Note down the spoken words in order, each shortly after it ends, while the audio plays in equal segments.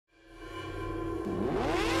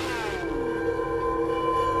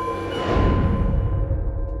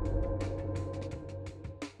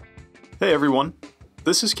Hey everyone,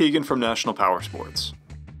 this is Keegan from National Powersports.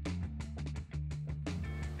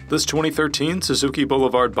 This 2013 Suzuki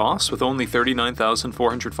Boulevard Boss with only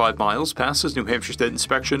 39,405 miles passes New Hampshire State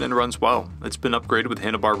inspection and runs well. It's been upgraded with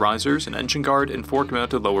handlebar risers, an engine guard, and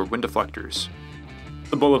fork-mounted lower wind deflectors.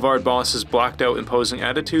 The Boulevard Boss's blacked-out imposing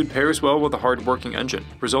attitude pairs well with a hard-working engine,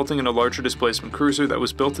 resulting in a larger displacement cruiser that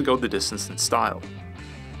was built to go the distance in style.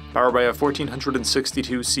 Powered by a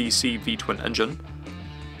 1462cc V-twin engine,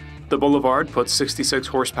 the Boulevard puts 66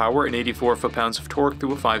 horsepower and 84 foot-pounds of torque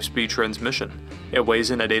through a 5-speed transmission. It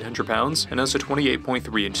weighs in at 800 pounds and has a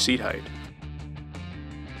 28.3-inch seat height.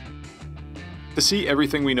 To see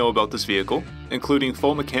everything we know about this vehicle, including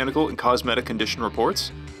full mechanical and cosmetic condition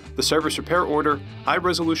reports, the service repair order,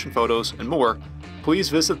 high-resolution photos, and more, please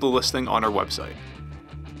visit the listing on our website.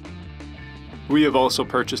 We have also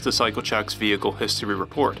purchased the CycleCheck's Vehicle History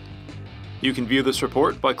Report. You can view this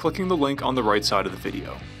report by clicking the link on the right side of the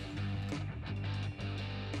video.